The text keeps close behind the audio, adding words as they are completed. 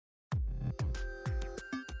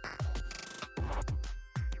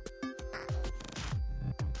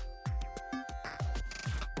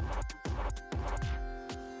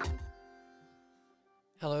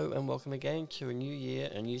Hello and welcome again to a new year,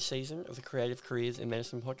 a new season of the Creative Careers in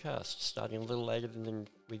Medicine podcast, starting a little later than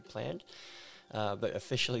we'd planned, but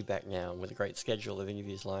officially back now with a great schedule of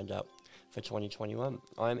interviews lined up for 2021.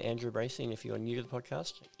 I'm Andrew Bracey, and if you're new to the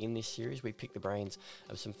podcast, in this series we pick the brains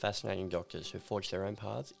of some fascinating doctors who forged their own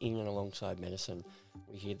paths in and alongside medicine.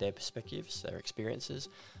 We hear their perspectives, their experiences,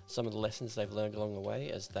 some of the lessons they've learned along the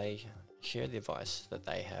way as they share the advice that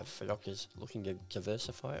they have for doctors looking to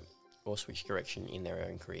diversify or switch direction in their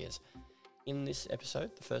own careers. In this episode,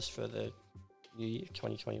 the first for the new year,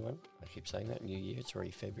 2021, I keep saying that, new year, it's already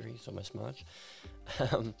February, it's almost March.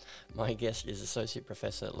 My guest is Associate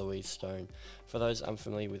Professor Louise Stone. For those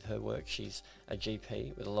unfamiliar with her work, she's a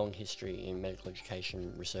GP with a long history in medical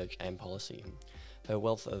education, research and policy. Her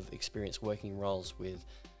wealth of experience working roles with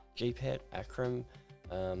GPET, ACRM,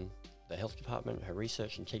 the Health Department, her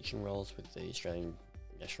research and teaching roles with the Australian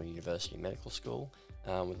National University Medical School,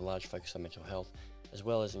 with a large focus on mental health, as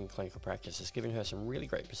well as in clinical practice, has given her some really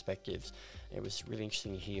great perspectives. It was really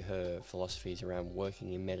interesting to hear her philosophies around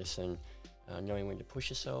working in medicine, knowing when to push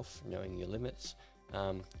yourself, knowing your limits,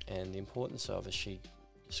 and the importance of, as she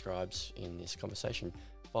describes in this conversation,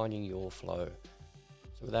 finding your flow.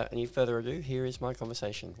 So without any further ado, here is my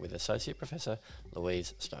conversation with Associate Professor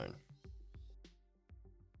Louise Stone.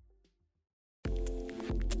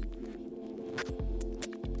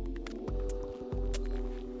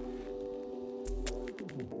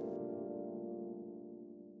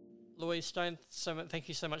 Louise Stone, thank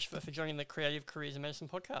you so much for joining the Creative Careers in Medicine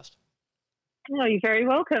podcast. Oh, you're very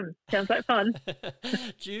welcome. Sounds like fun.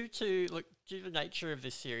 Due to the nature of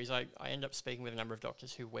this series, I end up speaking with a number of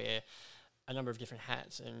doctors who wear a number of different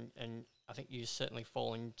hats, and I think you certainly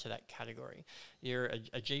fall into that category. You're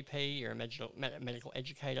a GP, you're a medical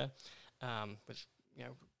educator with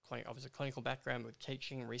obviously a clinical background with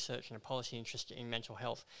teaching, research, and a policy interest in mental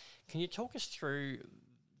health. Can you talk us through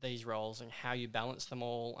these roles and how you balance them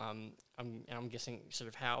all? I'm guessing sort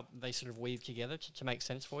of how they sort of weave together to make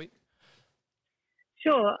sense for you.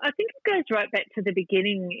 Sure. I think it goes right back to the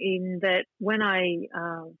beginning in that when I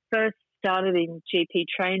first started in GP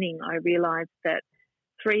training, I realised that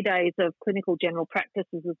 3 days of clinical general practice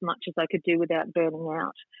was as much as I could do without burning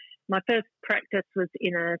out. My first practice was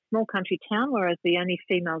in a small country town where I was the only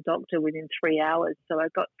female doctor within 3 hours, so I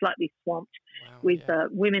got slightly swamped with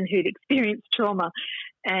women who'd experienced trauma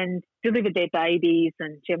and delivered their babies,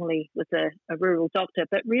 and generally was a rural doctor.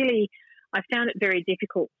 But really, I found it very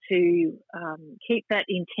difficult to keep that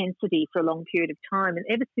intensity for a long period of time. And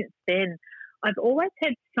ever since then, I've always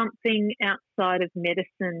had something outside of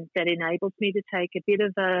medicine that enables me to take a bit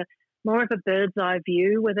of more of a bird's eye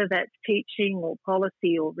view, whether that's teaching or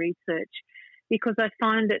policy or research, because I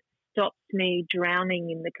find it stops me drowning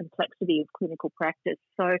in the complexity of clinical practice.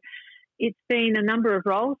 So it's been a number of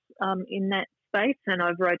roles in that space, and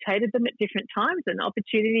I've rotated them at different times, and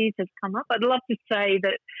opportunities have come up. I'd love to say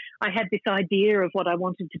that I had this idea of what I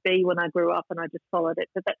wanted to be when I grew up and I just followed it,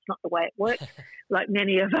 but that's not the way it worked. Like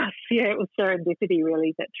many of us, it was serendipity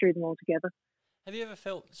really that threw them all together. Have you ever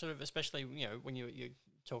felt sort of, especially, when you're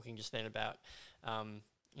talking just then about,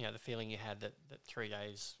 the feeling you had that 3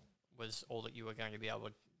 days was all that you were going to be able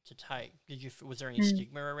to take? Was there any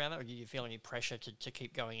stigma around that, or did you feel any pressure to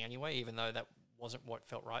keep going anyway, even though that wasn't what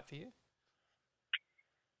felt right for you?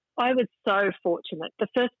 I was so fortunate. The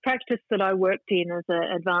first practice that I worked in as an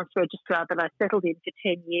advanced registrar that I settled in for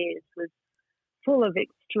 10 years was full of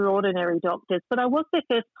extraordinary doctors, but I was their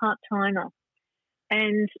first part-timer.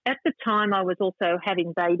 And at the time, I was also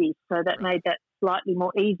having babies, so that made that slightly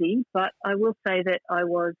more easy. But I will say that I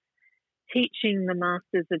was teaching the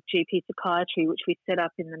Masters of GP Psychiatry, which we set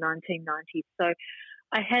up in the 1990s. So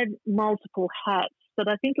I had multiple hats, but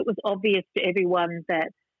I think it was obvious to everyone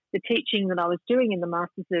that the teaching that I was doing in the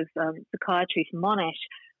Masters of Psychiatry for Monash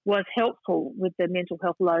was helpful with the mental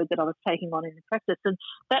health load that I was taking on in the practice. And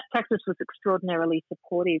that practice was extraordinarily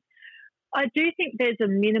supportive. I do think there's a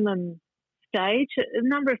minimum stage. A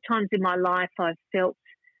number of times in my life I've felt,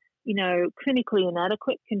 clinically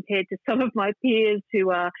inadequate compared to some of my peers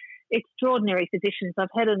who are extraordinary physicians. I've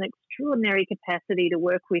had an extraordinary capacity to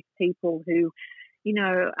work with people who,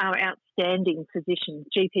 are outstanding physicians,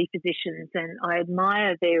 GP physicians, and I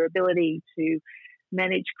admire their ability to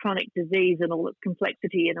manage chronic disease and all its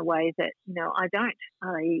complexity in a way that, I don't.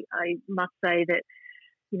 I must say that,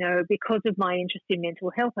 because of my interest in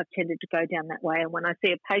mental health, I've tended to go down that way. And when I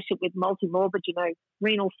see a patient with multimorbid,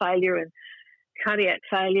 renal failure and cardiac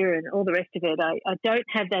failure and all the rest of it, I don't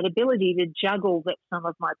have that ability to juggle that some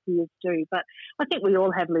of my peers do. But I think we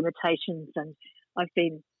all have limitations, and I've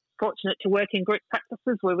been fortunate to work in group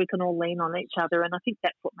practices where we can all lean on each other, and I think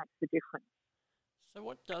that's what makes the difference. So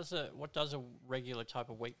what does a regular type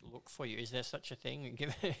of week look for you? Is there such a thing,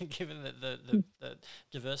 given the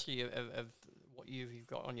diversity of what you've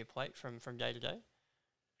got on your plate from day to day?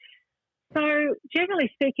 So generally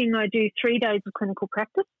speaking, I do 3 days of clinical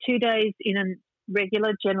practice, 2 days in a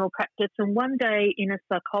regular general practice, and 1 day in a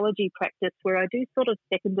psychology practice where I do sort of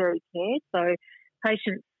secondary care.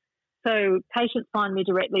 Patients patients find me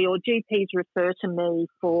directly, or GPs refer to me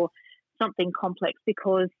for something complex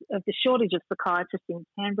because of the shortage of psychiatrists in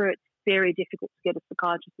Canberra. It's very difficult to get a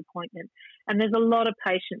psychiatrist appointment, and there's a lot of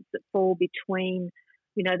patients that fall between.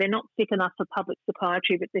 They're not sick enough for public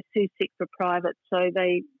psychiatry, but they're too sick for private, so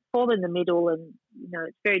they fall in the middle, and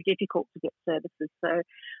it's very difficult to get services. So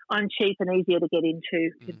I'm cheap and easier to get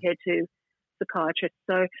into compared to psychiatrists.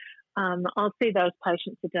 So I'll see those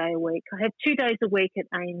patients a day a week. I have 2 days a week at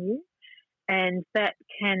ANU, and that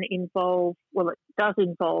can involve, it does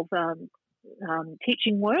involve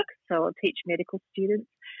teaching work. So I'll teach medical students,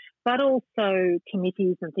 but also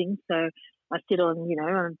committees and things. So I sit on,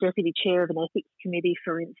 I'm deputy chair of an ethics committee,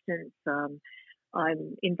 for instance.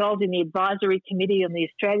 I'm involved in the advisory committee on the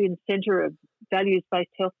Australian Centre of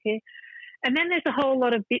Values-Based Healthcare. And then there's a whole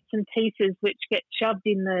lot of bits and pieces which get shoved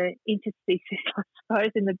in the interstices, I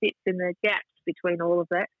suppose, in the gaps between all of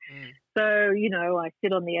that. So, I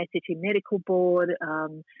sit on the ACT Medical Board.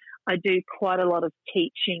 I do quite a lot of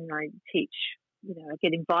teaching. I teach, I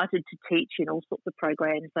get invited to teach in all sorts of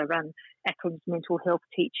programs. I run Akron's mental health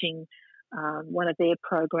teaching, one of their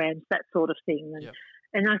programs, that sort of thing.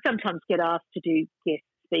 And I sometimes get asked to do guest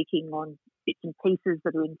speaking on bits and pieces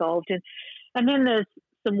that are involved. And then there's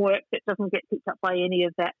some work that doesn't get picked up by any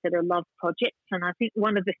of that are love projects. And I think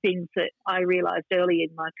one of the things that I realised early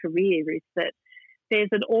in my career is that there's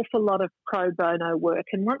an awful lot of pro bono work.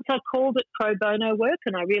 And once I called it pro bono work,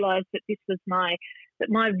 and I realised that this was my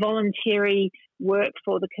voluntary work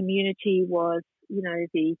for the community was,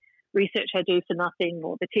 the research I do for nothing,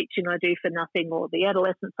 or the teaching I do for nothing, or the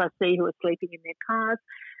adolescents I see who are sleeping in their cars.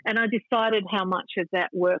 And I decided how much of that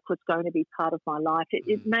work was going to be part of my life.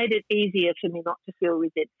 It made it easier for me not to feel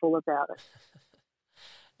resentful about it.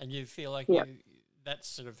 And you feel like that's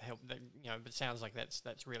sort of helped, it sounds like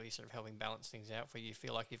that's really sort of helping balance things out for you. You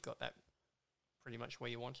feel like you've got that pretty much where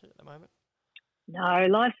you want it at the moment? No,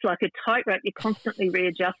 life's like a tightrope. You're constantly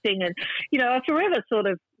readjusting and, I'm forever sort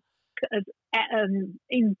of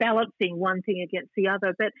in balancing one thing against the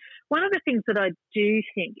other. But one of the things that I do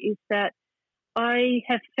think is that I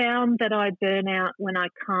have found that I burn out when I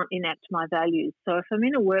can't enact my values. So if I'm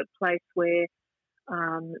in a workplace where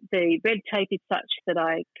the red tape is such that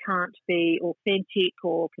I can't be authentic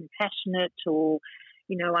or compassionate, or,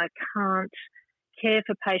 I can't care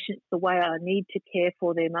for patients the way I need to care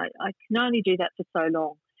for them, I can only do that for so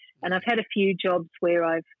long. And I've had a few jobs where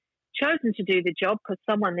I've chosen to do the job because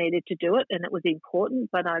someone needed to do it and it was important,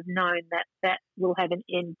 but I've known that will have an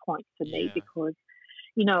end point for me because,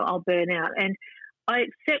 I'll burn out. And I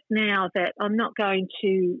accept now that I'm not going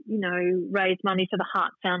to, raise money for the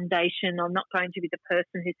Heart Foundation. I'm not going to be the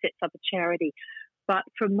person who sets up a charity. But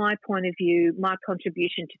from my point of view, my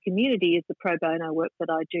contribution to community is the pro bono work that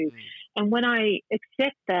I do. And when I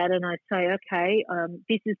accept that and I say, okay,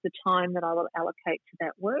 this is the time that I will allocate to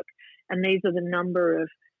that work, and these are the number of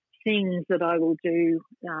things that I will do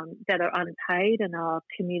that are unpaid and are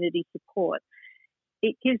community support,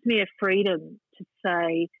 it gives me a freedom to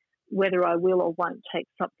say whether I will or won't take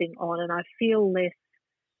something on, and I feel less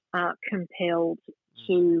compelled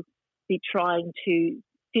to be trying to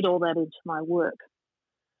fit all that into my work.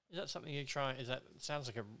 Is that something you try? Sounds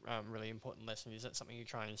like a really important lesson. Is that something you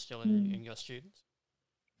try and instill in your students?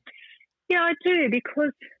 Yeah, I do,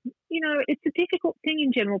 because, it's a difficult thing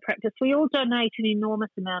in general practice. We all donate an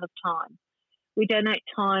enormous amount of time. We donate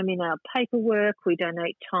time in our paperwork. We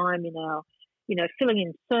donate time in our, filling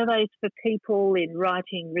in surveys for people, in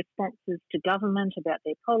writing responses to government about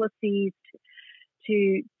their policies,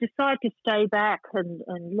 to decide to stay back and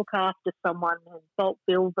look after someone and bulk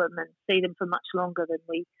bill them and see them for much longer than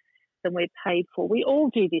we're paid for. We all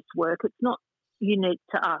do this work. It's not unique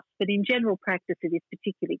to us, but in general practice it is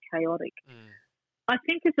particularly chaotic. I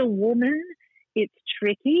think as a woman it's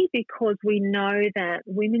tricky because we know that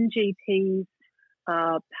women GPs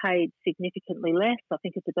are paid significantly less. I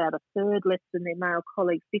think it's about a third less than their male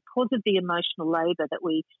colleagues because of the emotional labour that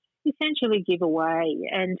we essentially give away.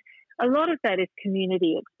 And a lot of that is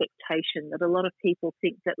community expectation, that a lot of people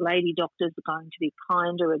think that lady doctors are going to be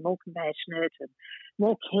kinder and more compassionate and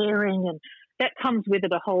more caring, and that comes with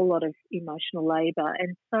it a whole lot of emotional labour.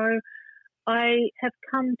 And so I have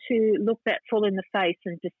come to look that full in the face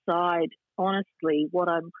and decide honestly what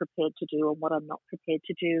I'm prepared to do and what I'm not prepared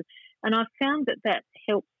to do. And I've found that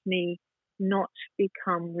helps me not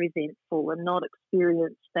become resentful and not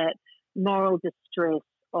experience that moral distress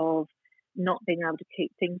of not being able to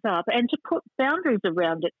keep things up, and to put boundaries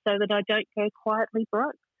around it so that I don't go quietly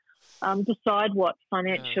broke. Decide what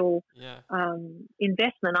financial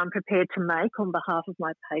investment I'm prepared to make on behalf of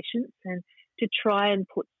my patients, and to try and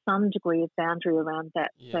put some degree of boundary around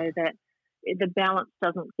that so that the balance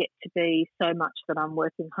doesn't get to be so much that I'm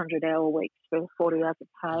working 100-hour weeks for 40 hours of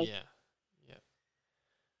pay. Yeah, yeah.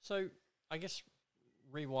 So I guess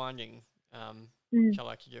rewinding, which I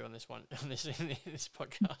like to do on this one, on this in this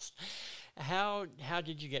podcast. How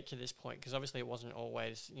did you get to this point? Because obviously it wasn't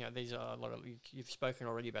always, these are a lot of, you've spoken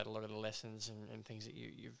already about a lot of the lessons and things that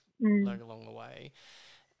you've learned along the way.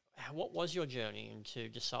 What was your journey into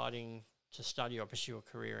deciding to study or pursue a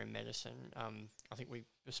career in medicine? I think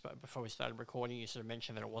before we started recording, you sort of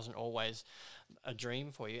mentioned that it wasn't always a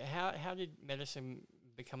dream for you. How did medicine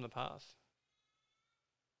become the path?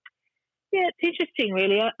 Yeah, it's interesting,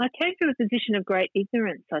 really. I came to a position of great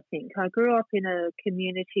ignorance, I think. I grew up in a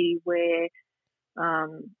community where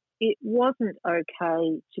it wasn't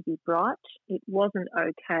okay to be bright. It wasn't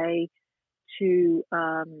okay to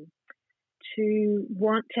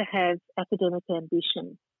want to have academic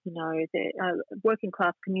ambition. The working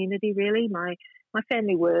class community, really. My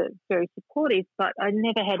family were very supportive, but I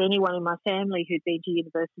never had anyone in my family who'd been to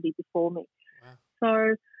university before me. Wow.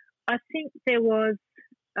 So I think there was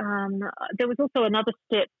also another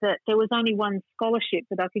step that there was only one scholarship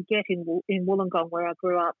that I could get in Wollongong, where I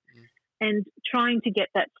grew up, and trying to get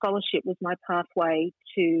that scholarship was my pathway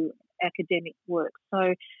to academic work.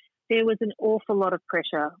 So there was an awful lot of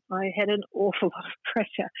pressure. I had an awful lot of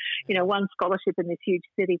pressure, one scholarship in this huge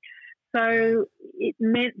city. So it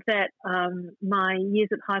meant that my years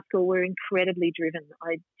at high school were incredibly driven.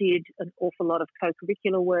 I did an awful lot of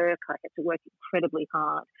co-curricular work. I had to work incredibly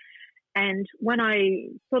hard. And when I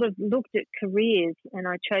sort of looked at careers and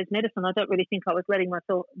I chose medicine, I don't really think I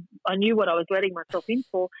knew what I was letting myself in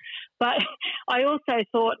for. But I also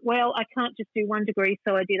thought, well, I can't just do one degree.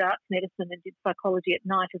 So I did arts medicine and did psychology at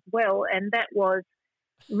night as well. And that was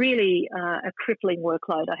really a crippling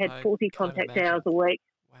workload. I had 40 contact hours a week.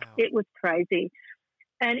 Wow. It was crazy.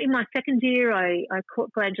 And in my second year, I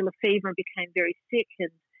caught glandular fever and became very sick, and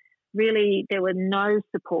really, there were no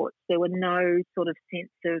supports. There were no sort of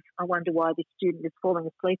sense of, I wonder why this student is falling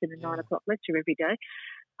asleep in a 9 o'clock lecture every day.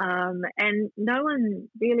 And no one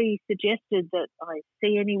really suggested that I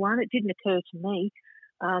see anyone. It didn't occur to me.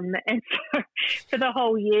 And so for the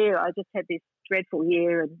whole year, I just had this dreadful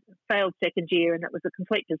year and failed second year, and it was a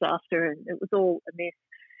complete disaster, and it was all a mess.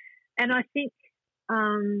 And I think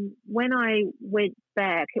when I went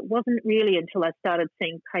back, it wasn't really until I started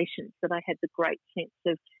seeing patients that I had the great sense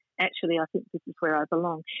of, actually, I think this is where I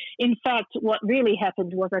belong. In fact, what really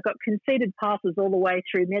happened was I got conceded passes all the way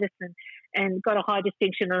through medicine and got a high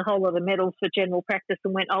distinction and a whole lot of medals for general practice,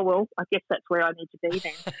 and went, oh, well, I guess that's where I need to be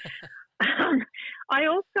then. I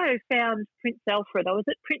also found Prince Alfred. I was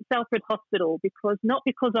at Prince Alfred Hospital not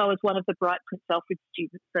because I was one of the bright Prince Alfred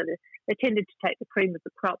students, so they tended to take the cream of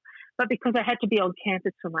the crop, but because I had to be on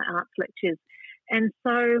campus for my arts lectures. And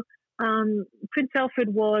so Prince Alfred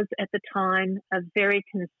was at the time a very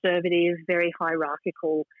conservative, very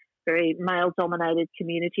hierarchical, very male-dominated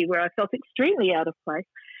community where I felt extremely out of place.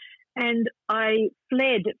 And I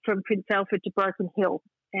fled from Prince Alfred to Broken Hill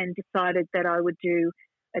and decided that I would do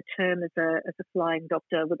a term as a flying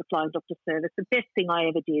doctor with a flying doctor service. The best thing I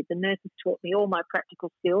ever did. The nurses taught me all my practical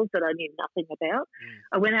skills that I knew nothing about.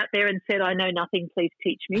 I went out there and said, I know nothing, please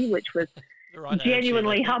teach me, which was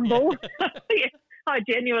genuinely humble. Yeah. I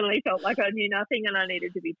genuinely felt like I knew nothing and I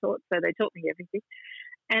needed to be taught, so they taught me everything.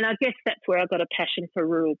 And I guess that's where I got a passion for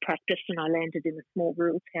rural practice, and I landed in a small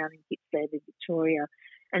rural town in Gippsland in Victoria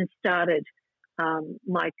and started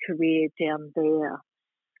my career down there.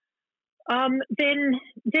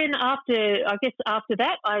 Then after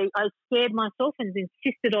that, I scared myself and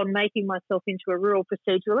insisted on making myself into a rural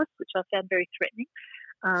proceduralist, which I found very threatening.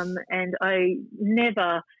 And I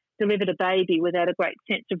never delivered a baby without a great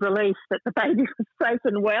sense of relief that the baby was safe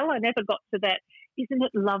and well. I never got to that, isn't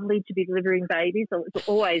it lovely to be delivering babies? Or it's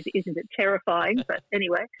always, isn't it terrifying? But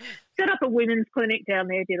anyway, set up a women's clinic down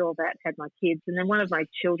there, did all that, had my kids. And then one of my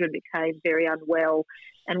children became very unwell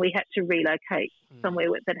and we had to relocate somewhere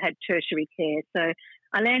that had tertiary care. So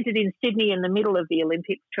I landed in Sydney in the middle of the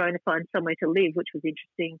Olympics trying to find somewhere to live, which was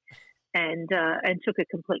interesting, and took a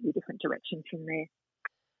completely different direction from there.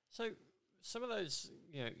 So some of those,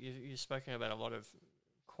 you've spoken about a lot of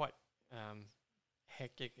quite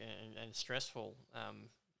hectic and stressful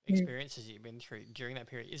experiences you've been through during that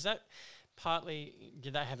period. Is that partly,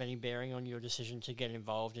 did that have any bearing on your decision to get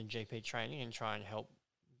involved in GP training and try and help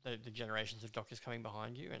the generations of doctors coming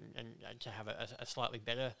behind you and to have a slightly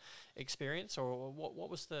better experience? Or what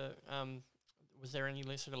was was there any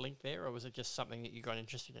sort of link there, or was it just something that you got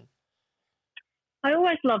interested in? I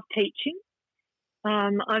always loved teaching.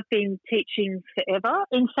 I've been teaching forever.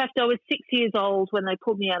 In fact, I was 6 years old when they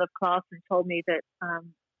pulled me out of class and told me that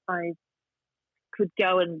I could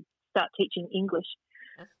go and start teaching English,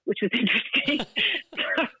 which was interesting.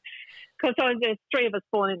 Because there's three of us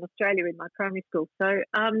born in Australia in my primary school. So,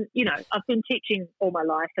 I've been teaching all my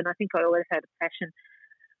life, and I think I always had a passion.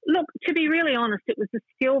 Look, to be really honest, it was a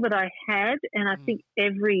skill that I had, and I think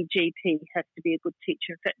every GP has to be a good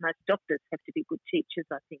teacher. In fact, most doctors have to be good teachers,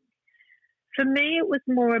 I think. For me, it was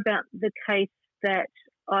more about the case that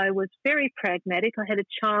I was very pragmatic. I had a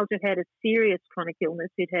child who had a serious chronic illness.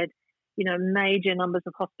 It had, major numbers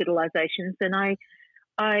of hospitalizations, and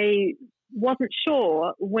I wasn't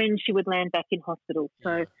sure when she would land back in hospital.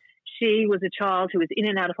 So she was a child who was in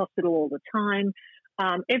and out of hospital all the time.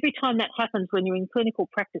 Every time that happens when you're in clinical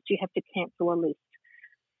practice, you have to cancel a list.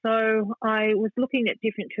 So I was looking at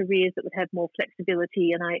different careers that would have more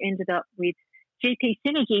flexibility, and I ended up with GP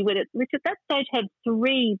Synergy, which at that stage had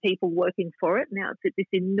 3 people working for it. Now it's this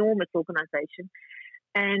enormous organisation.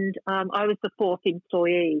 And I was the 4th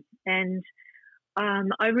employee. And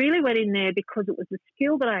I really went in there because it was a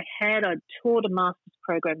skill that I had. I'd taught a master's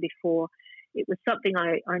program before. It was something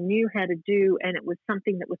I knew how to do, and it was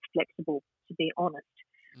something that was flexible, to be honest.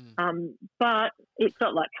 But it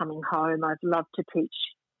felt like coming home. I've loved to teach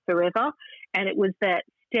forever. And it was that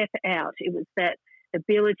step out. It was that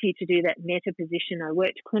ability to do that meta position. I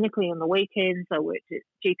worked clinically on the weekends. I worked at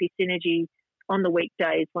GP Synergy on the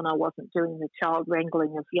weekdays when I wasn't doing the child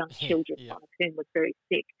wrangling of young children, one of whom was very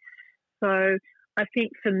sick. So I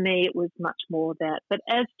think for me it was much more that. But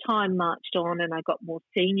as time marched on and I got more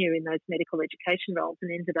senior in those medical education roles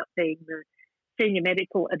and ended up being the senior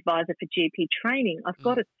medical advisor for GP training, I've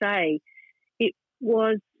got to say it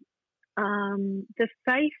was the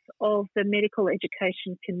faith of the medical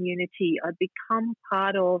education community. I'd become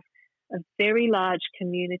part of a very large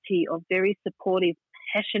community of very supportive,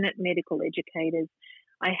 passionate medical educators.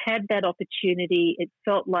 I had that opportunity. It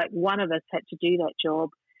felt like one of us had to do that job,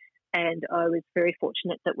 and I was very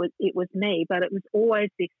fortunate that it was me. But it was always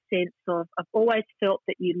this sense of, I've always felt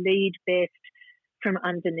that you lead best from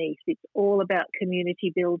underneath. It's all about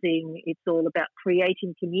community building. It's all about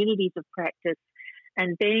creating communities of practice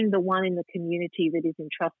and being the one in the community that is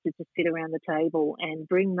entrusted to sit around the table and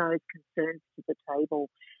bring those concerns to the table.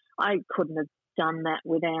 I couldn't have done that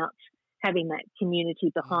without having that community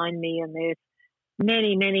behind me, and there's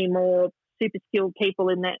many, many more super skilled people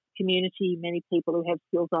in that community, many people who have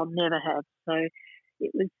skills I'll never have. So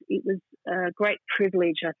it was a great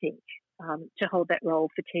privilege, I think, to hold that role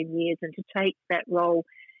for 10 years and to take that role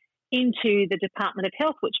into the Department of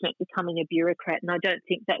Health, which meant becoming a bureaucrat. And I don't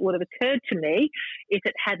think that would have occurred to me if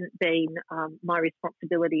it hadn't been my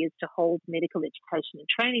responsibility is to hold medical education and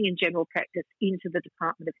training in general practice into the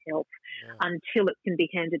Department of Health until it can be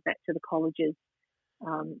handed back to the colleges.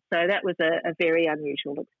 So that was a very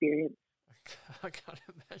unusual experience. I can't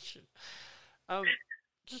imagine.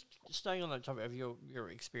 Just staying on that topic of your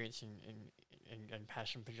experience and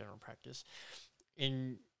passion for general practice,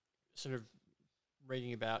 in sort of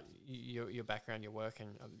reading about your background, your work, and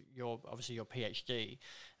your PhD,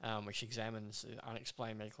 which examines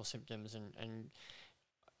unexplained medical symptoms, and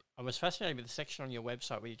I was fascinated with the section on your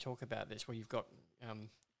website where you talk about this, where you've got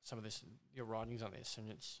some of your writings on this,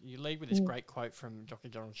 and you lead with this great quote from Dr.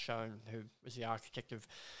 Donald Schoen, who was the architect of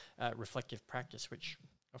reflective practice, which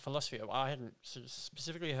a philosophy I hadn't sort of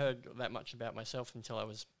specifically heard that much about myself until I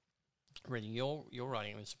was reading your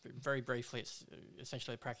writing. It was very briefly, it's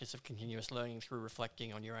essentially a practice of continuous learning through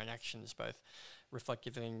reflecting on your own actions, both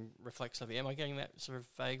reflective and reflexively. Am I getting that sort of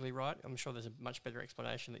vaguely right? I'm sure there's a much better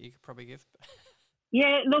explanation that you could probably give.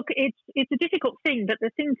 Yeah, look, it's a difficult thing, but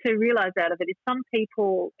the thing to realise out of it is some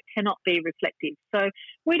people cannot be reflective. So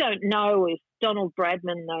we don't know if Donald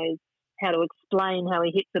Bradman knows how to explain how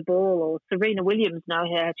he hits a ball, or Serena Williams know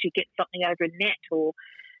how she gets something over a net, or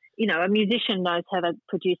a musician knows how to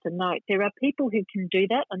produce a note. There are people who can do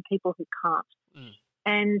that and people who can't.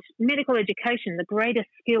 And medical education, the greatest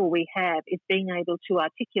skill we have is being able to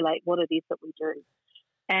articulate what it is that we do.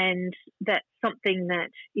 And that's something that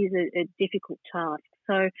is a difficult task.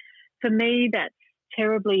 So for me, that's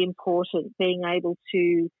terribly important, being able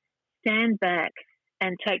to stand back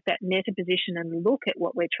and take that meta position and look at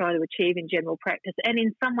what we're trying to achieve in general practice and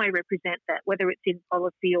in some way represent that, whether it's in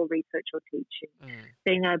policy or research or teaching,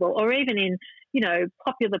 being able, or even in,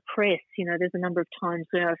 popular press. There's a number of times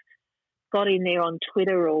where I've got in there on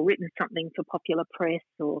Twitter or written something for popular press,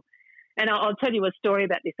 or, And I'll tell you a story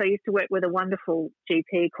about this. I used to work with a wonderful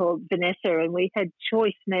GP called Vanessa, and we had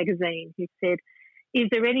Choice magazine who said, is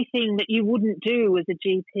there anything that you wouldn't do as a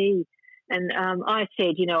GP? And I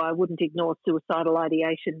said, I wouldn't ignore suicidal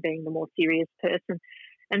ideation, being the more serious person.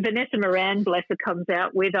 And Vanessa Moran, bless her, comes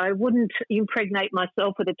out with, I wouldn't impregnate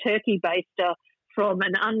myself with a turkey baster from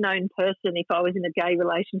an unknown person if I was in a gay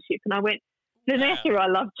relationship. And I went, Vanessa, I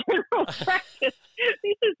love general practice.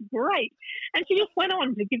 This is great. And she just went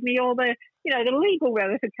on to give me all the, the legal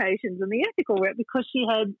ramifications and the ethical because she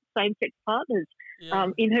had same-sex partners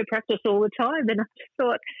in her practice all the time. And I just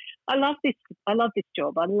thought, I love this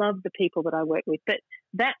job. I love the people that I work with. But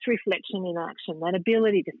that's reflection in action, that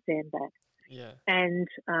ability to stand back. Yeah. And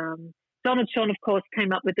Donald Shawn, of course,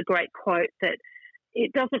 came up with the great quote that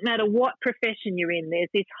it doesn't matter what profession you're in, there's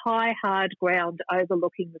this high, hard ground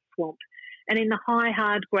overlooking the swamp. And in the high,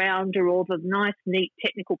 hard ground are all the nice, neat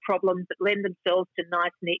technical problems that lend themselves to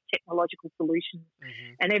nice, neat technological solutions,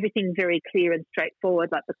 and everything very clear and straightforward,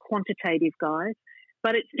 like the quantitative guys.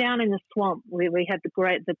 But it's down in the swamp where we have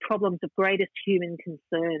the problems of greatest human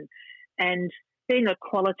concern. And being a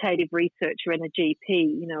qualitative researcher and a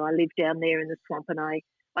GP, I live down there in the swamp, and I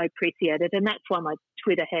appreciate it. And that's why my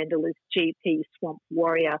Twitter handle is GP Swamp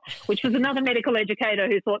Warrior, which was another medical educator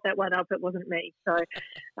who thought that one up. It wasn't me. So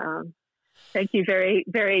thank you very,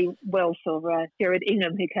 very well for Jared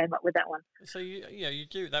Ingham, who came up with that one. So, you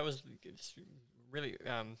do. That was really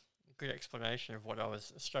good explanation of what I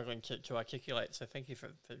was struggling to articulate. So thank you for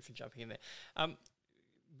jumping in there.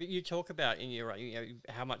 But you talk about in your,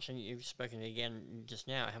 how much, and you've spoken again just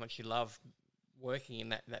now, how much you love working in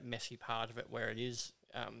that messy part of it where it is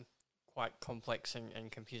quite complex and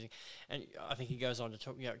confusing. And I think he goes on to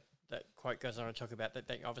talk, that quote goes on to talk about that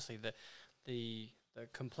obviously the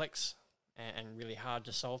complex and really hard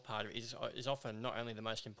to solve part of it is often not only the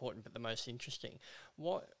most important but the most interesting.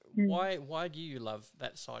 Why do you love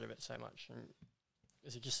that side of it so much? And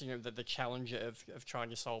is it just the challenge of trying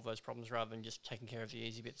to solve those problems rather than just taking care of the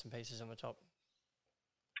easy bits and pieces on the top?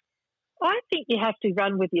 I think you have to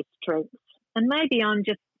run with your strengths, and maybe I'm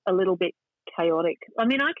just a little bit chaotic. I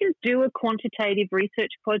mean, I can do a quantitative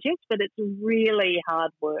research project, but it's really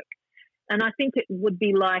hard work. And I think it would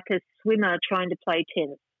be like a swimmer trying to play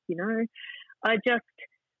tennis,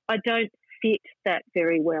 I don't fit that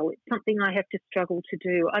very well. It's something I have to struggle to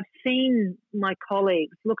do. I've seen my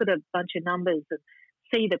colleagues look at a bunch of numbers and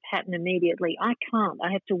see the pattern immediately. I can't.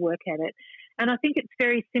 I have to work at it. And I think it's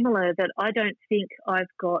very similar that I don't think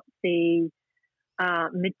I've got the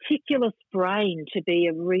meticulous brain to be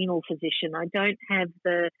a renal physician. I don't have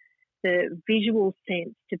the visual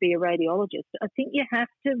sense to be a radiologist. I think you have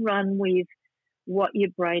to run with what your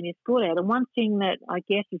brain is good at. And one thing that I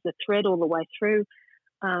guess is a thread all the way through,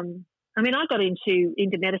 I got into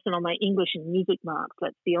medicine on my English and music marks,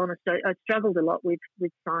 let's be honest. I struggled a lot with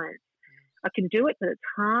science. I can do it, but it's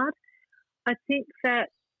hard. I think that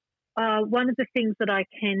one of the things that I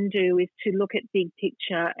can do is to look at big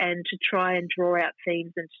picture and to try and draw out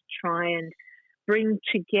themes and to try and bring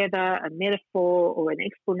together a metaphor or an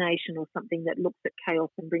explanation or something that looks at chaos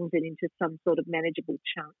and brings it into some sort of manageable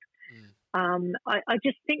chunk. I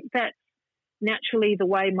just think that's naturally the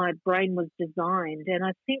way my brain was designed. And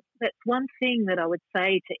I think that's one thing that I would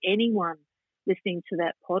say to anyone listening to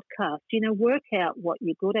that podcast, work out what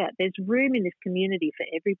you're good at. There's room in this community for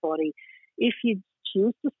everybody. If you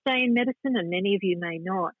choose to stay in medicine, and many of you may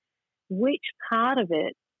not, which part of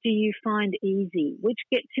it do you find easy? Which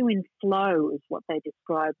gets you in flow is what they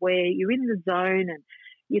describe, where you're in the zone and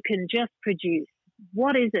you can just produce.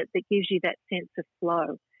 What is it that gives you that sense of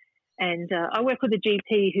flow? And I work with a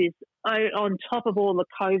GP who's on top of all the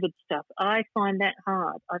COVID stuff. I find that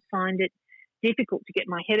hard. I find it difficult to get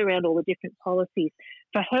my head around all the different policies.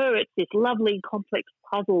 For her, it's this lovely, complex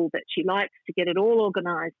puzzle that she likes to get it all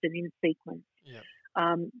organised and in sequence.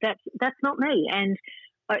 Yeah. That's not me. And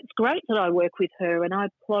it's great that I work with her and I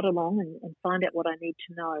plod along and find out what I need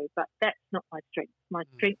to know, but that's not my strength. My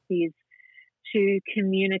strength is to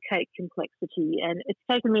communicate complexity. And it's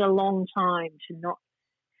taken me a long time to not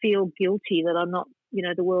feel guilty that I'm not,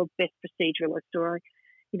 the world's best proceduralist, or,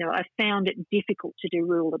 I found it difficult to do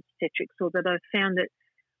rural obstetrics, or that I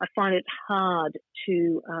find it hard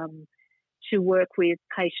to work with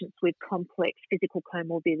patients with complex physical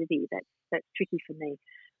comorbidity. That's tricky for me.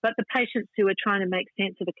 But the patients who are trying to make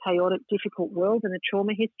sense of a chaotic, difficult world and a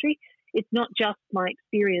trauma history, it's not just my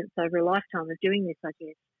experience over a lifetime of doing this, I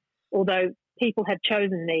guess. Although people have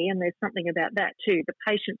chosen me, and there's something about that too. The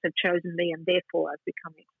patients have chosen me, and therefore I've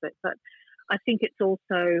become expert. But I think it's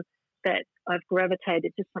also that I've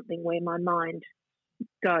gravitated to something where my mind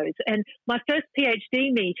goes. And my first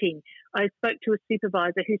PhD meeting, I spoke to a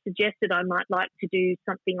supervisor who suggested I might like to do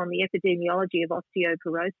something on the epidemiology of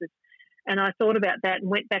osteoporosis. And I thought about that and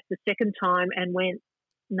went back the second time and went,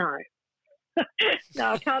 no,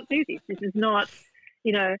 no, I can't do this. This is not,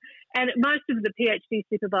 and most of the PhD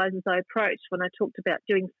supervisors I approached when I talked about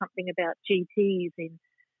doing something about GPs in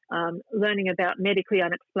learning about medically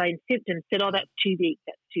unexplained symptoms said, oh, that's too big,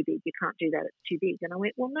 you can't do that, it's too big. And I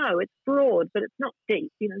went, well, no, it's broad, but it's not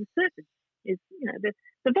deep. The surface is,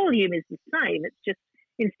 the volume is the same. It's just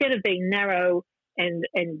instead of being narrow and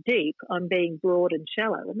deep, I'm being broad and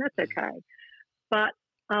shallow, and that's okay. But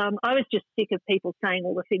I was just sick of people saying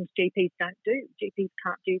all the things GPs don't do. GPs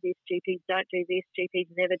can't do this, GPs don't do this, GPs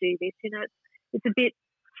never do this. It's a bit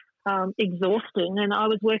exhausting. And I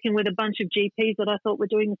was working with a bunch of GPs that I thought were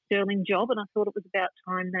doing a sterling job, and I thought it was about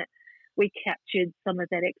time that we captured some of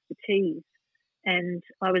that expertise. And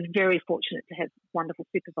I was very fortunate to have wonderful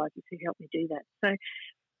supervisors who helped me do that. So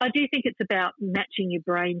I do think it's about matching your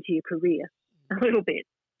brain to your career a little bit.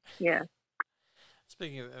 Yeah.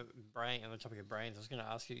 Speaking of brain, on the topic of brains, I was going to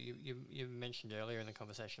ask you, you mentioned earlier in the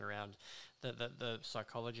conversation around the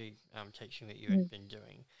psychology teaching that you had been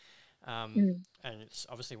doing. And it's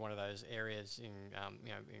obviously one of those areas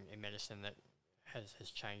in medicine that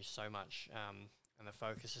has changed so much, and the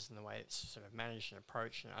focuses and the way it's sort of managed and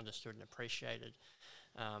approached and understood and appreciated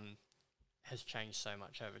has changed so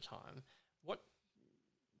much over time.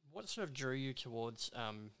 What sort of drew you towards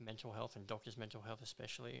mental health and doctors' mental health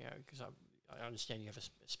especially? Because I understand you have a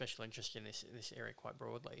special interest in this area quite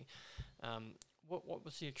broadly. What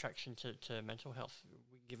was the attraction to mental health,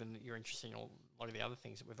 given that you're interested in a lot of the other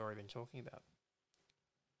things that we've already been talking about?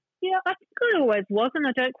 Yeah, I think I always was, and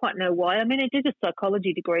I don't quite know why. I mean, I did a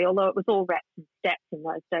psychology degree, although it was all rats and stats in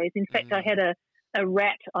those days. In fact, I had a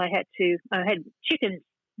rat. I had chickens.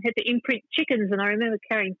 I had to imprint chickens, and I remember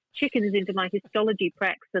carrying chickens into my histology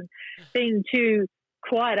pracs and being too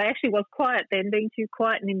quiet. I actually was quiet then, being too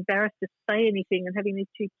quiet and embarrassed to say anything, and having these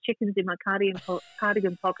two chickens in my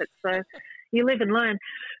cardigan pockets. So you live and learn.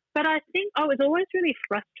 But I think I was always really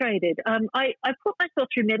frustrated. I put myself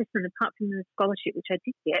through medicine, apart from the scholarship, which I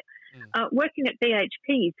did get, working at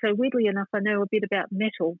BHP. So weirdly enough, I know a bit about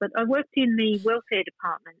metal, but I worked in the welfare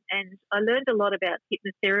department, and I learned a lot about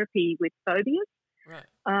hypnotherapy with phobias. Right.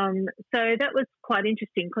 So that was quite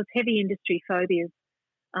interesting, because heavy industry phobias,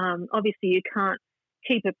 obviously you can't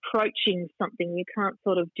keep approaching something. You can't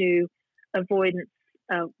sort of do avoidance,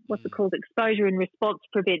 what's it called, exposure and response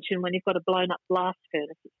prevention when you've got a blown up blast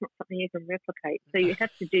furnace. It's not something you can replicate. So you have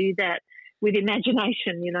to do that with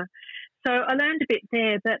imagination, So I learned a bit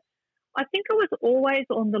there, but I think I was always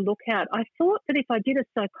on the lookout. I thought that if I did a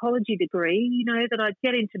psychology degree, that I'd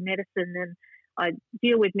get into medicine and I'd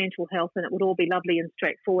deal with mental health and it would all be lovely and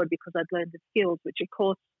straightforward because I'd learned the skills, which of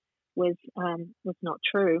course was not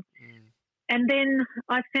true. And then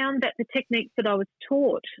I found that the techniques that I was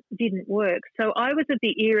taught didn't work. So I was of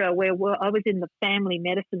the era where I was in the family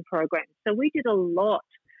medicine program. So we did a lot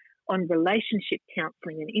on relationship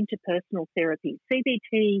counselling and interpersonal therapy.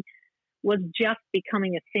 CBT was just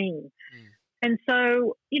becoming a thing. And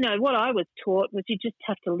so, what I was taught was you just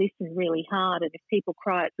have to listen really hard, and if people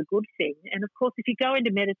cry, it's a good thing. And, of course, if you go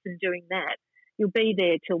into medicine doing that, you'll be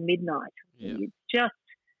there till midnight. Yeah. It's just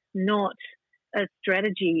not a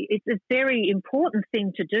strategy. It's a very important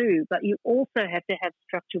thing to do, but you also have to have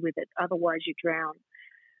structure with it, otherwise you drown.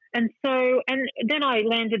 And so, and then I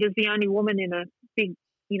landed as the only woman in a big,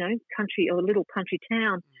 country or a little country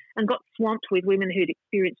town and got swamped with women who'd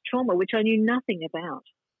experienced trauma, which I knew nothing about.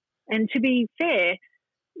 And to be fair,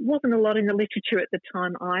 wasn't a lot in the literature at the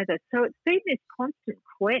time either. So it's been this constant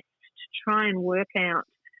quest to try and work out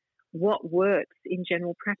what works in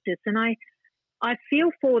general practice. And I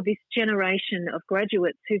feel for this generation of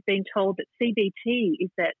graduates who've been told that CBT is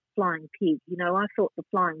that flying pig. I thought the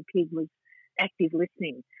flying pig was active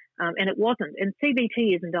listening, and it wasn't. And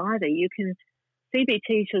CBT isn't either. You can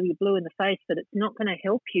CBT till you're blue in the face, but it's not going to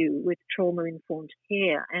help you with trauma-informed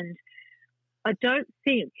care. And I don't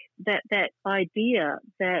think that idea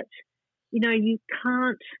that, you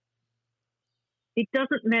can't, it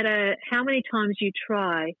doesn't matter how many times you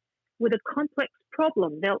try, with a complex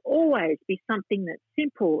problem, there'll always be something that's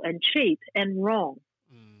simple and cheap and wrong.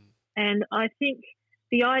 And I think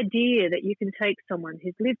the idea that you can take someone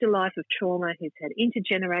who's lived a life of trauma, who's had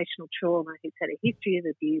intergenerational trauma, who's had a history of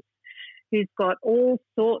abuse, who's got all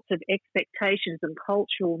sorts of expectations and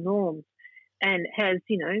cultural norms and has,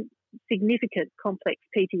 significant complex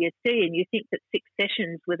PTSD, and you think that 6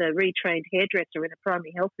 sessions with a retrained hairdresser in a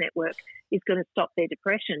primary health network is going to stop their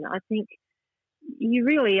depression, I think you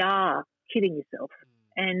really are kidding yourself.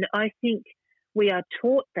 And I think we are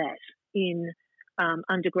taught that in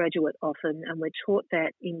undergraduate often, and we're taught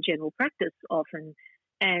that in general practice often,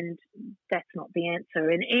 and that's not the answer.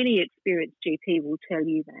 And any experienced GP will tell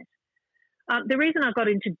you that. The reason I got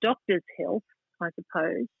into doctors' health, I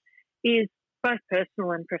suppose, is both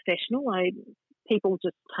personal and professional. People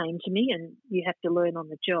just came to me, and you have to learn on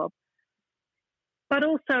the job. But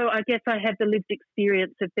also, I guess I have the lived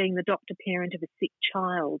experience of being the doctor parent of a sick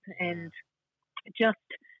child, and just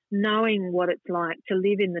knowing what it's like to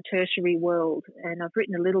live in the tertiary world. And I've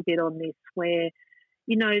written a little bit on this where,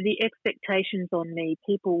 the expectations on me,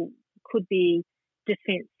 people could be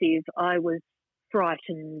defensive. I was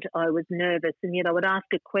frightened. I was nervous. And yet I would ask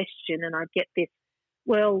a question and I'd get this,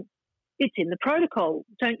 well, it's in the protocol.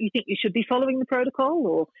 Don't you think you should be following the protocol?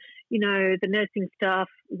 Or, the nursing staff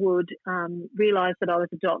would realise that I was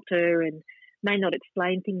a doctor and may not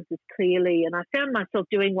explain things as clearly. And I found myself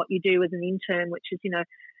doing what you do as an intern, which is,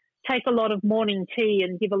 take a lot of morning tea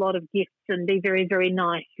and give a lot of gifts and be very, very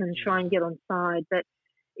nice and try and get on side. But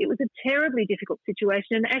it was a terribly difficult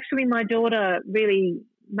situation. And actually my daughter really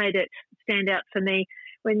made it stand out for me.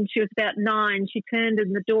 When she was about 9, she turned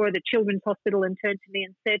in the door of the children's hospital and turned to me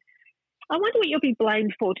and said, I wonder what you'll be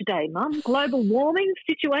blamed for today, Mum. Global warming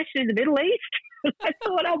situation in the Middle East? I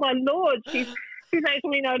thought, oh, my Lord, she's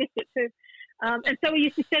actually noticed it too. And so we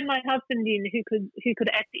used to send my husband in who could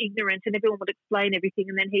act ignorant, and everyone would explain everything,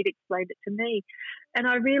 and then he'd explain it to me. And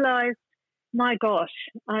I realised, my gosh,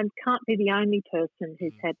 I can't be the only person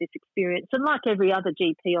who's had this experience. And like every other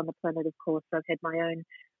GP on the planet, of course, I've had my own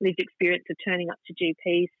lived experience of turning up to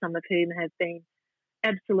GPs, some of whom have been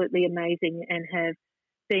absolutely amazing and have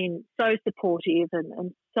been so supportive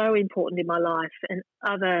and so important in my life, and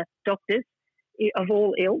other doctors of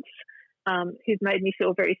all ilks who've made me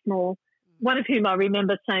feel very small. One of whom I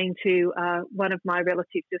remember saying to one of my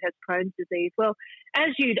relatives who has Crohn's disease, well,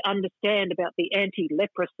 as you'd understand about the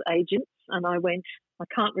anti-leprous agents, and I went, I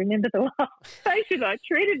can't remember the last patient I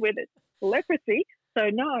treated with it, leprosy, so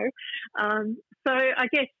no. So I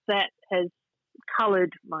guess that has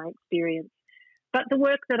coloured my experience. But the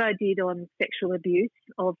work that I did on sexual abuse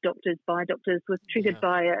of doctors by doctors was triggered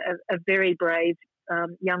by a very brave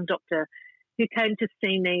young doctor who came to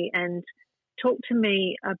see me and talked to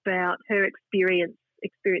me about her experience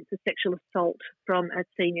of sexual assault from a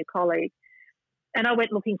senior colleague. And I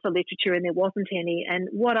went looking for literature and there wasn't any. And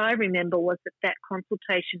what I remember was that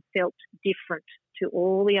consultation felt different to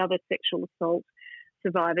all the other sexual assault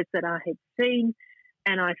survivors that I had seen.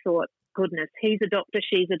 And I thought, goodness, he's a doctor,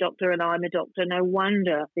 she's a doctor, and I'm a doctor. No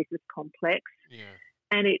wonder this is complex. Yeah.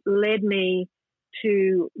 And it led me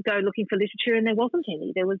to go looking for literature, and there wasn't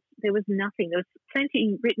any. There was nothing. There was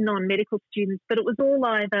plenty written on medical students, but it was all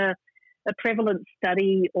either a prevalence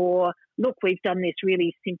study or, look, we've done this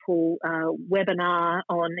really simple webinar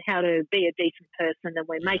on how to be a decent person, and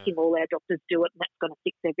we're making all our doctors do it, and that's going to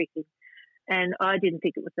fix everything. And I didn't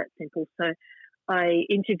think it was that simple. So I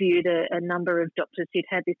interviewed a number of doctors who'd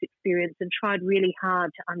had this experience and tried really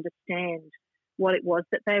hard to understand what it was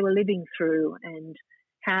that they were living through and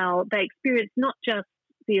how they experienced not just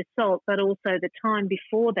the assault, but also the time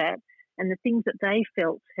before that and the things that they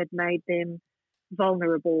felt had made them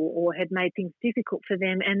vulnerable or had made things difficult for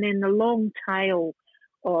them. And then the long tail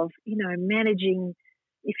of, managing.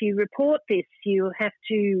 If you report this, you have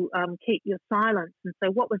to keep your silence. And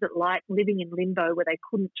so what was it like living in limbo where they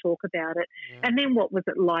couldn't talk about it? Yeah. And then what was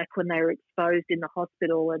it like when they were exposed in the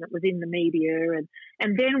hospital and it was in the media?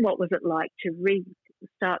 And then what was it like to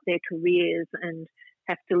restart their careers and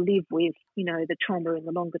have to live with, the trauma in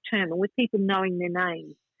the longer term and with people knowing their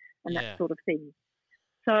names and that sort of thing.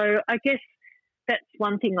 So I guess that's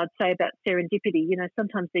one thing I'd say about serendipity.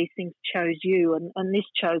 Sometimes these things chose you and this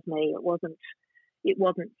chose me. It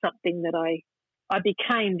wasn't something that I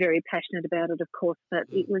became very passionate about it, of course, but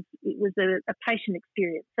it was a patient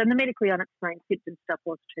experience. And the medically unexplained symptom stuff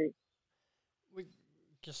was too.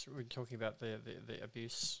 We're talking about the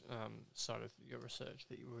abuse side of your research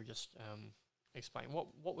that you were just explaining.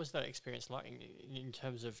 What was that experience like in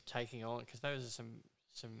terms of taking on? Because those are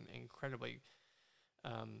some incredibly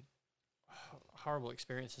horrible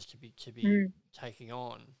experiences to be taking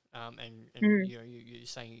on, and you're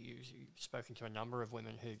saying you've spoken to a number of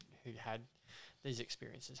women who had these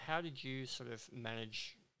experiences. How did you sort of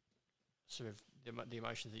manage sort of the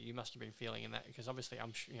emotions that you must have been feeling in that? Because obviously,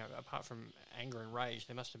 I'm apart from anger and rage,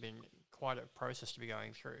 there must have been quite a process to be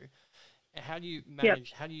going through. How do you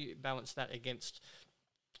manage? Yep. How do you balance that against,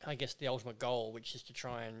 I guess, the ultimate goal, which is to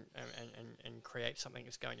try and create something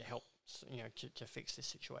that's going to help, to fix this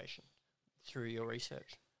situation through your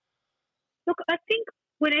research? Look, I think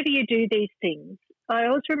whenever you do these things, I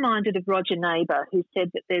was reminded of Roger Neighbour, who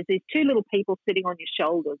said that there's these two little people sitting on your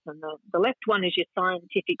shoulders, and the left one is your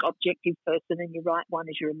scientific, objective person, and your right one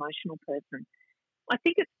is your emotional person. I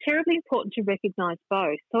think it's terribly important to recognise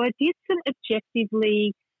both. So I did some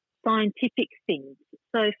objectively scientific things.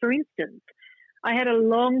 So, for instance, I had a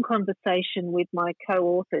long conversation with my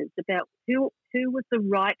co-authors about who was the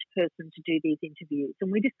right person to do these interviews,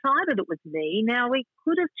 and we decided it was me. Now, we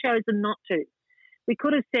could have chosen not to. We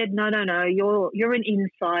could have said, no, you're an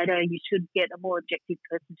insider, you should get a more objective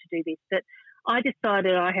person to do this. But I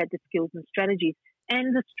decided I had the skills and strategies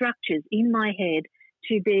and the structures in my head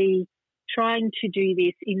to be trying to do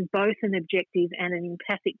this in both an objective and an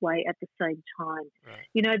empathic way at the same time. Right.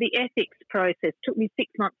 You know, the ethics process took me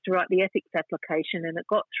 6 months to write the ethics application, and it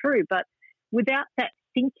got through. But without that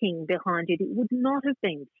thinking behind it, it would not have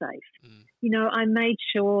been safe. Mm. You know, I made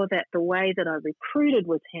sure that the way that I recruited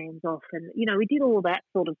was hands-off, and, you know, we did all that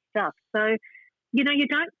sort of stuff. So, you know, you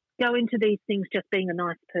don't go into these things just being a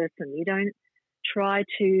nice person. You don't try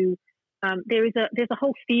to there's a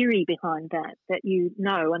whole theory behind that you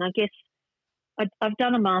know, and I guess I've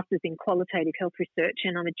done a master's in qualitative health research,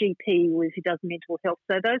 and I'm a GP who does mental health.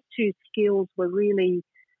 So those two skills were really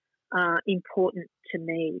important to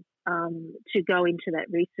me to go into that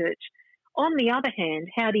research. On the other hand,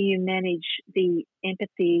 how do you manage the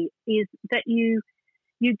empathy is that you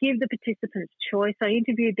give the participants choice. I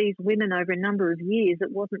interviewed these women over a number of years.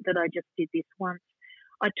 It wasn't that I just did this once.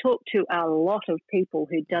 I talked to a lot of people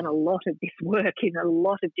who'd done a lot of this work in a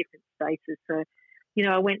lot of different spaces. So, you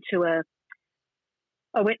know, I went to a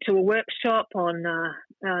workshop on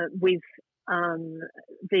with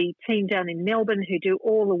the team down in Melbourne who do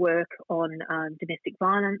all the work on domestic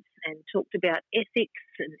violence, and talked about ethics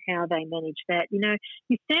and how they manage that. You know,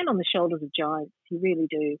 you stand on the shoulders of giants, you really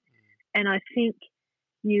do. And I think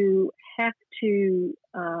you have to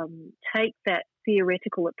take that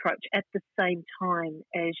theoretical approach at the same time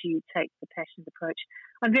as you take the passionate approach.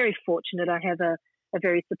 I'm very fortunate. I have a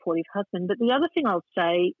very supportive husband. But the other thing I'll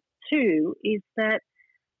say too is that,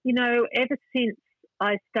 you know, ever since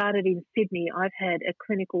I started in Sydney, I've had a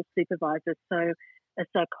clinical supervisor, so a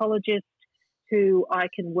psychologist who I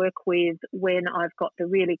can work with when I've got the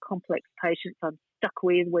really complex patients I'm stuck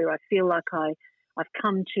with, where I feel like I've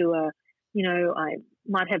come to I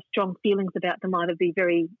might have strong feelings about them, either be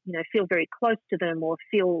very, you know, feel very close to them, or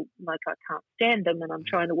feel like I can't stand them, and I'm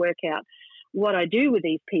trying to work out what I do with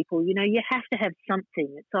these people. You know, you have to have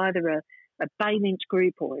something. It's either a Baylynch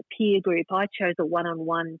group or a peer group. I chose a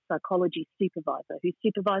one-on-one psychology supervisor who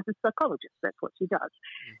supervises psychologists. That's what she does.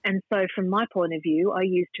 And so from my point of view, I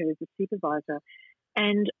used her as a supervisor,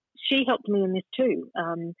 and she helped me in this too.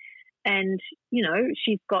 And, you know,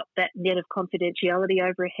 she's got that net of confidentiality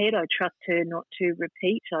over her head. I trust her not to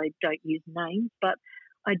repeat. I don't use names, but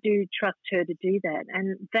I do trust her to do that.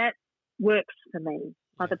 And that works for me.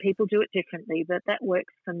 Other people do it differently, but that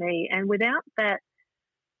works for me. And without that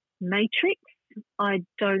matrix, I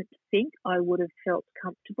don't think I would have felt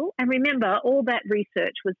comfortable. And remember, all that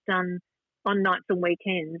research was done on nights and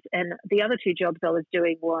weekends, and the other two jobs I was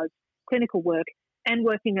doing was clinical work and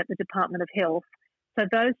working at the Department of Health. So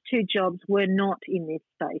those two jobs were not in this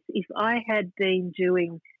space. If I had been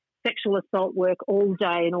doing sexual assault work all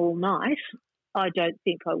day and all night, I don't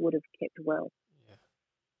think I would have kept well. Yeah.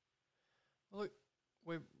 Well, look,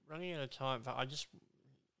 we're running out of time. But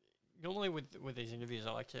normally with these interviews,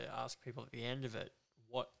 I like to ask people at the end of it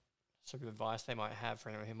what sort of advice they might have for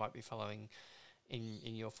anyone who might be following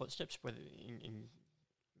in your footsteps, whether in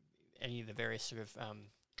any of the various sort of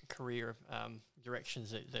career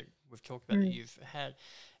directions that we've talked about that you've had.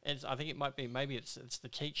 And I think it might be, maybe it's the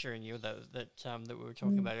teacher in you that we were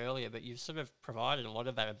talking about earlier, but you've sort of provided a lot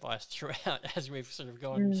of that advice throughout as we've sort of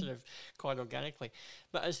gone sort of quite organically.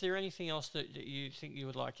 But is there anything else that you think you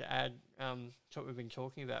would like to add to what we've been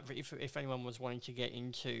talking about? If anyone was wanting to get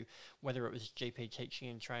into, whether it was GP teaching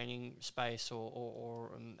and training space or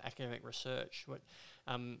academic research, what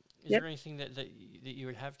is there anything that you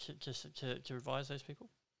would have to advise those people?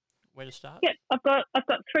 Where to start? Yeah, I've got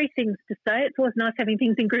three things to say. It's always nice having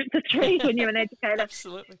things in groups of three when you're an educator.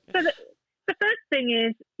 Absolutely. So the first thing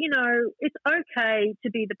is, you know, it's okay to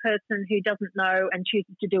be the person who doesn't know and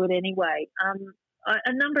chooses to do it anyway.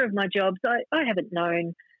 A number of my jobs, I haven't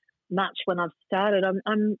known much when I've started.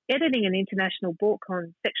 I'm editing an international book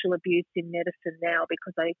on sexual abuse in medicine now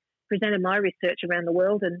because I presented my research around the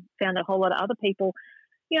world and found a whole lot of other people.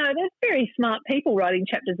 You know, there's very smart people writing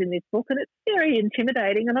chapters in this book, and it's very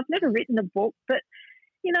intimidating, and I've never written a book, but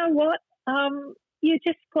you know what? You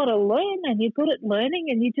just got to learn, and you're good at learning,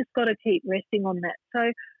 and you just got to keep resting on that.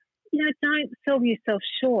 So, you know, don't sell yourself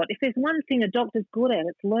short. If there's one thing a doctor's good at,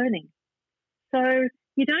 it's learning. So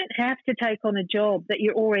you don't have to take on a job that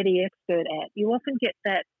you're already expert at. You often get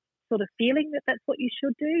that sort of feeling that that's what you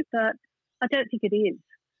should do, but I don't think it is.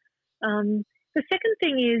 The second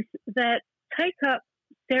thing is that take up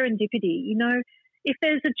serendipity. You know, if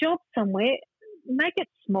there's a job somewhere, make it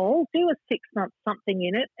small, do a 6-month something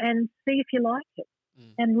in it and see if you like it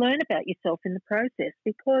and learn about yourself in the process,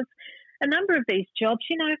 because a number of these jobs,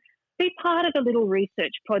 you know, be part of a little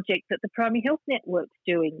research project that the Primary Health Network's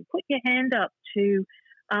doing. Put your hand up to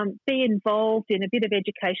be involved in a bit of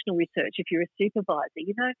educational research if you're a supervisor.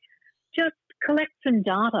 You know, just collect some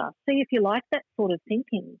data, see if you like that sort of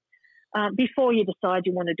thinking before you decide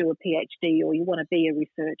you want to do a PhD or you want to be a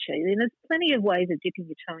researcher. And there's plenty of ways of dipping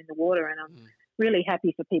your toe in the water, and I'm really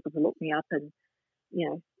happy for people to look me up and, you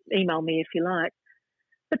know, email me if you like.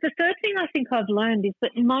 But the third thing I think I've learned is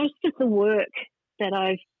that most of the work that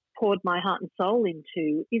I've poured my heart and soul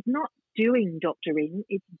into is not doing doctoring,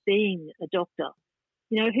 it's being a doctor.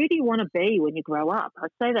 You know, who do you want to be when you grow up? I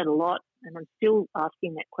say that a lot, and I'm still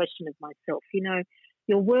asking that question of myself. You know,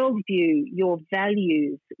 your worldview, your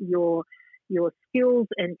values, your skills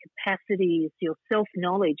and capacities, your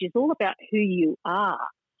self-knowledge is all about who you are.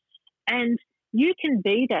 And you can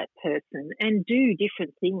be that person and do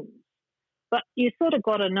different things, but you sort of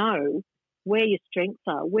got to know where your strengths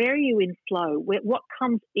are, where are you in flow, what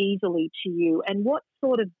comes easily to you, and what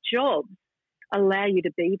sort of jobs allow you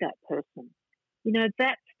to be that person. You know,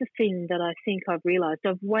 that's the thing that I think I've realised.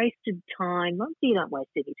 I've wasted time. Well, you don't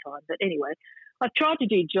waste any time, but anyway, I've tried to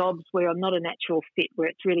do jobs where I'm not a natural fit, where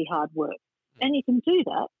it's really hard work. And you can do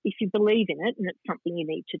that if you believe in it and it's something you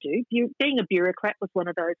need to do. Being a bureaucrat was one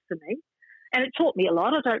of those for me. And it taught me a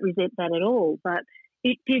lot. I don't resent that at all, but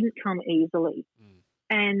it didn't come easily.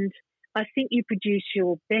 And I think you produce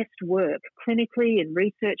your best work clinically in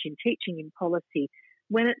research, in teaching, in policy,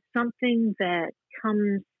 when it's something that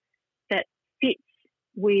fits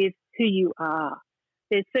with who you are.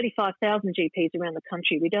 There's 35,000 GPs around the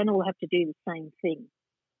country. We don't all have to do the same thing,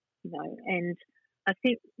 you know, and I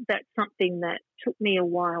think that's something that took me a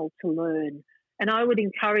while to learn. And I would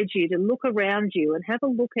encourage you to look around you and have a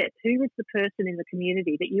look at who is the person in the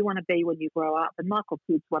community that you want to be when you grow up. And Michael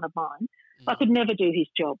Kidd's one of mine. I could never do his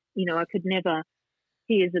job. You know, I could never.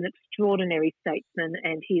 He is an extraordinary statesman,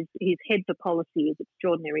 and his head for policy is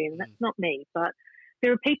extraordinary, and that's not me. But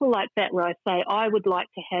there are people like that where I say, I would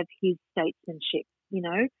like to have his statesmanship, you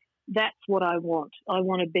know. That's what I want. I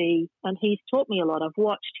want to be, and he's taught me a lot. I've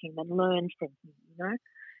watched him and learned from him, you know.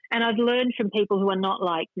 And I've learned from people who are not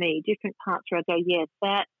like me, different parts where I go, yeah,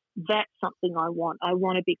 that's something I want. I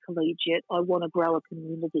want to be collegiate. I want to grow a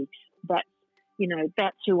community. That's, you know,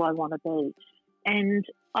 that's who I want to be. And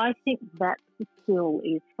I think that's the skill,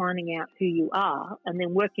 is finding out who you are and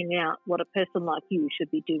then working out what a person like you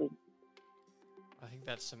should be doing. I think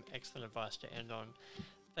that's some excellent advice to end on.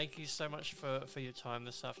 Thank you so much for your time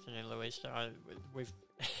this afternoon, Louise. We've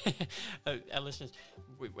our listeners,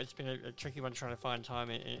 it's been a tricky one trying to find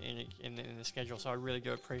time in the schedule, so I really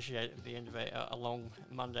do appreciate at the end of a long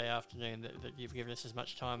Monday afternoon that you've given us as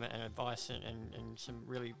much time and advice and some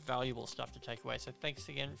really valuable stuff to take away. So thanks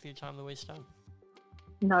again for your time, Louise Stone.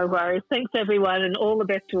 No worries. Thanks, everyone, and all the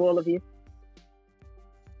best to all of you.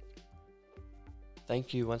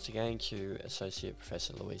 Thank you once again to Associate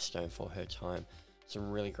Professor Louise Stone for her time.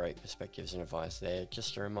 Some really great perspectives and advice there.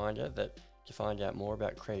 Just a reminder that to find out more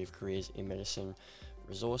about creative careers in medicine,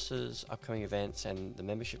 resources, upcoming events and the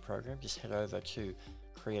membership program, just head over to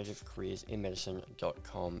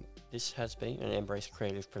creativecareersinmedicine.com. This has been an Embrace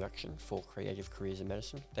Creative production for Creative Careers in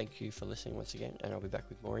Medicine. Thank you for listening once again, and I'll be back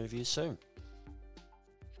with more interviews soon.